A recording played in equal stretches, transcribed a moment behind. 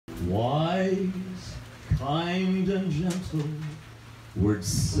Wise, kind, and gentle, words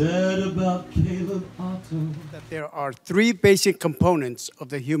said about Caleb Otto. That there are three basic components of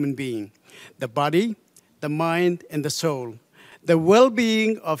the human being: the body, the mind, and the soul. The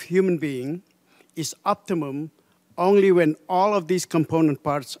well-being of human being is optimum only when all of these component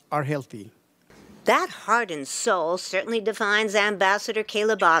parts are healthy. That heart and soul certainly defines Ambassador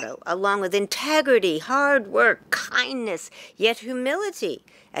Caleb Otto, along with integrity, hard work, kindness, yet humility,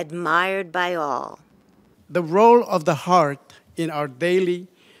 admired by all. The role of the heart in our daily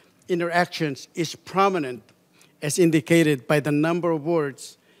interactions is prominent, as indicated by the number of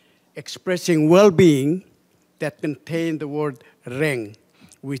words expressing well-being that contain the word reng,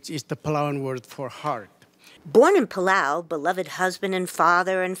 which is the Palauan word for heart. Born in Palau, beloved husband and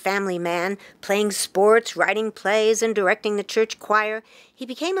father and family man, playing sports, writing plays, and directing the church choir, he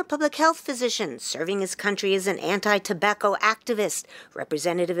became a public health physician, serving his country as an anti-tobacco activist,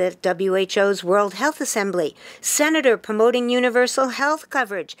 representative at WHO's World Health Assembly, senator promoting universal health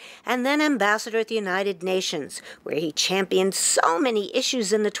coverage, and then ambassador at the United Nations, where he championed so many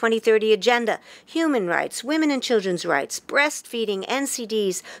issues in the 2030 Agenda: human rights, women and children's rights, breastfeeding,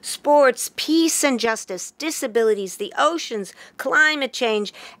 NCDs, sports, peace and justice, disabilities, the oceans, climate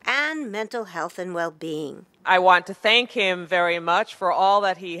change, and mental health and well-being. I want to thank him very much for all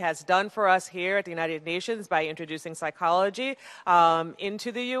that he has done for us here at the United Nations by introducing psychology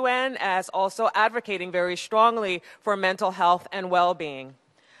into the UN, as also advocating very strongly for mental health and well-being.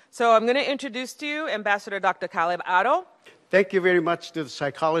 So I'm going to introduce to you Ambassador Dr. Caleb Otto. Thank you very much to the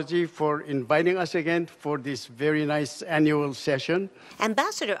Psychology for inviting us again for this very nice annual session.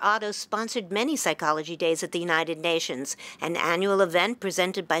 Ambassador Otto sponsored many psychology days at the United Nations, an annual event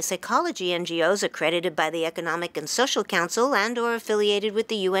presented by psychology NGOs accredited by the Economic and Social Council and or affiliated with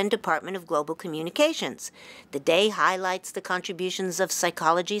the UN Department of Global Communications. The day highlights the contributions of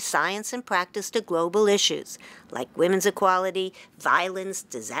psychology, science, and practice to global issues like women's equality, violence,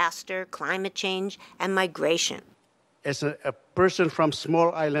 disaster, climate change, and migration. As a person from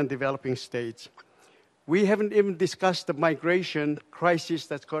small island developing states, we haven't even discussed the migration crisis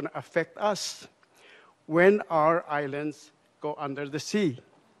that's going to affect us when our islands go under the sea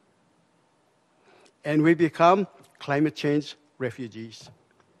and we become climate change refugees.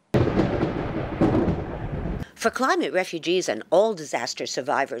 For climate refugees and all disaster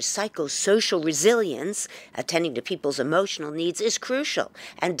survivors, psychosocial resilience, attending to people's emotional needs, is crucial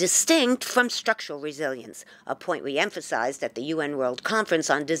and distinct from structural resilience, a point we emphasized at the UN World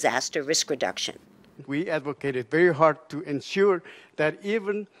Conference on Disaster Risk Reduction. We advocated very hard to ensure that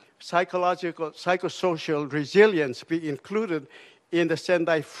even psychosocial resilience be included in the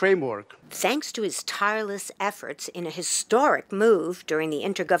Sendai framework. Thanks to his tireless efforts in a historic move during the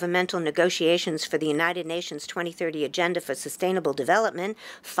intergovernmental negotiations for the United Nations 2030 Agenda for Sustainable Development,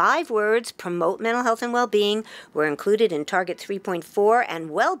 5 words, promote mental health and well-being, were included in Target 3.4 and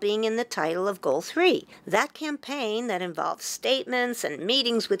well-being in the title of Goal 3. That campaign that involved statements and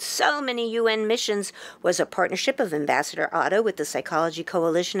meetings with so many UN missions was a partnership of Ambassador Otto with the Psychology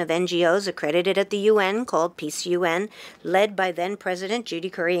Coalition of NGOs accredited at the UN called Peace UN, led by then President Judy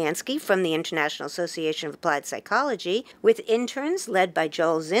Kuriansky from the International Association of Applied Psychology, with interns led by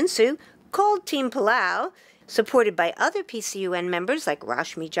Joel Zinsu, called Team Palau, supported by other PCUN members like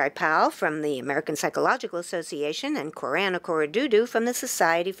Rashmi Jaipal from the American Psychological Association and Korana Koradudu from the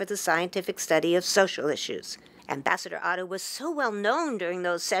Society for the Scientific Study of Social Issues. Ambassador Otto was so well known during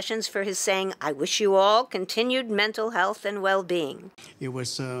those sessions for his saying, "I wish you all continued mental health and well-being." It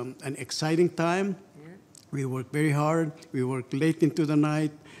was an exciting time. We worked very hard. We worked late into the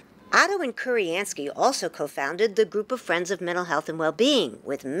night. Otto and Kuriansky also co-founded the Group of Friends of Mental Health and Well-Being,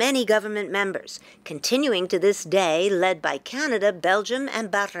 with many government members, continuing to this day, led by Canada, Belgium, and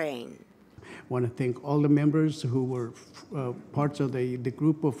Bahrain. I want to thank all the members who were parts of the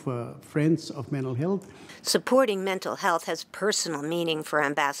group of Friends of Mental Health. Supporting mental health has personal meaning for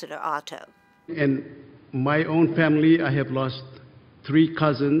Ambassador Otto. In my own family, I have lost 3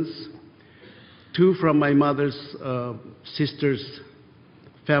 cousins, 2 from my mother's sister's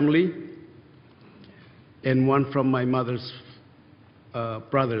family, and 1 from my mother's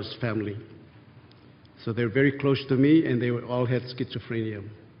brother's family. So they're very close to me, and they all had schizophrenia.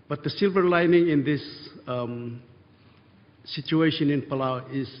 But the silver lining in this situation in Palau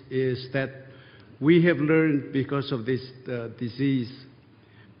is that we have learned, because of this disease,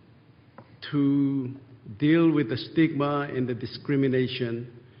 to deal with the stigma and the discrimination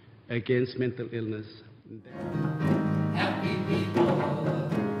against mental illness. Happy people,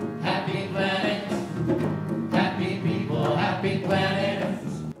 happy planet. Happy people, happy planet.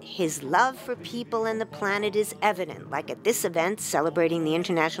 His love for people and the planet is evident, like at this event celebrating the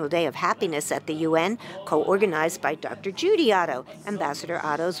International Day of Happiness at the UN, co-organized by Dr. Judy Otto, Ambassador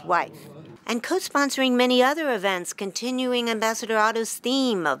Otto's wife, and co-sponsoring many other events, continuing Ambassador Otto's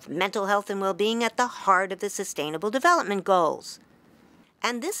theme of mental health and well-being at the heart of the Sustainable Development Goals.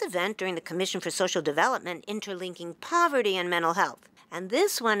 And this event during the Commission for Social Development, interlinking poverty and mental health. And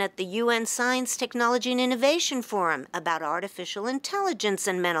this one at the UN Science, Technology, and Innovation Forum about artificial intelligence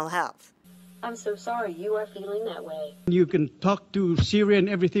and mental health. I'm so sorry you are feeling that way. You can talk to Siri and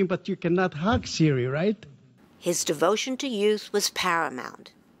everything, but you cannot hug Siri, right? His devotion to youth was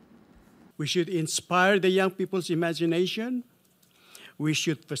paramount. We should inspire the young people's imagination. We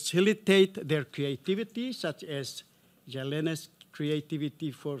should facilitate their creativity, such as Jelena's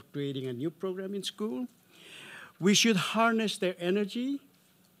creativity for creating a new program in school. We should harness their energy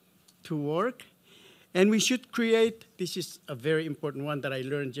to work. And we should create, this is a very important one that I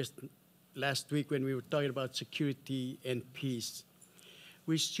learned just last week when we were talking about security and peace.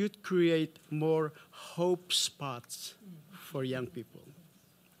 We should create more hope spots for young people.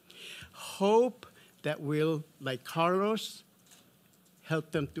 Hope that will, like Carlos, help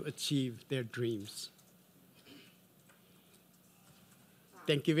them to achieve their dreams.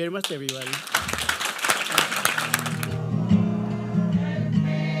 Thank you very much, everyone.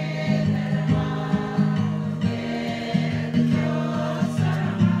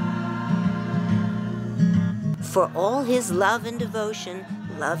 For all his love and devotion,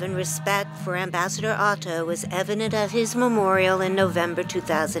 love and respect for Ambassador Otto was evident at his memorial in November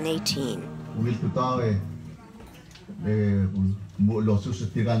 2018.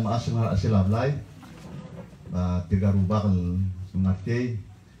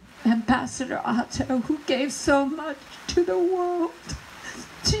 Ambassador Otto, who gave so much to the world,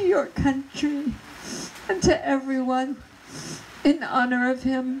 to your country, and to everyone. In honor of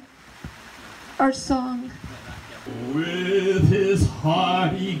him, our song. With his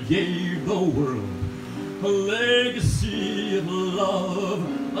heart he gave the world a legacy of love,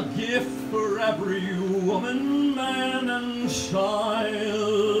 a gift for every woman, man, and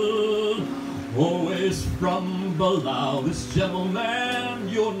child. Always from Palau, this gentleman,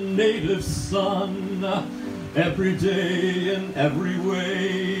 your native son, every day in every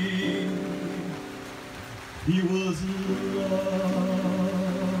way, he was loved.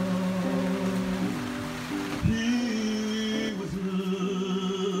 He was loved.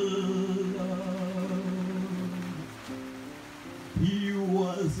 He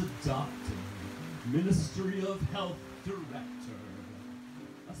was a doctor, Ministry of Health Director,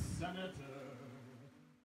 a senator.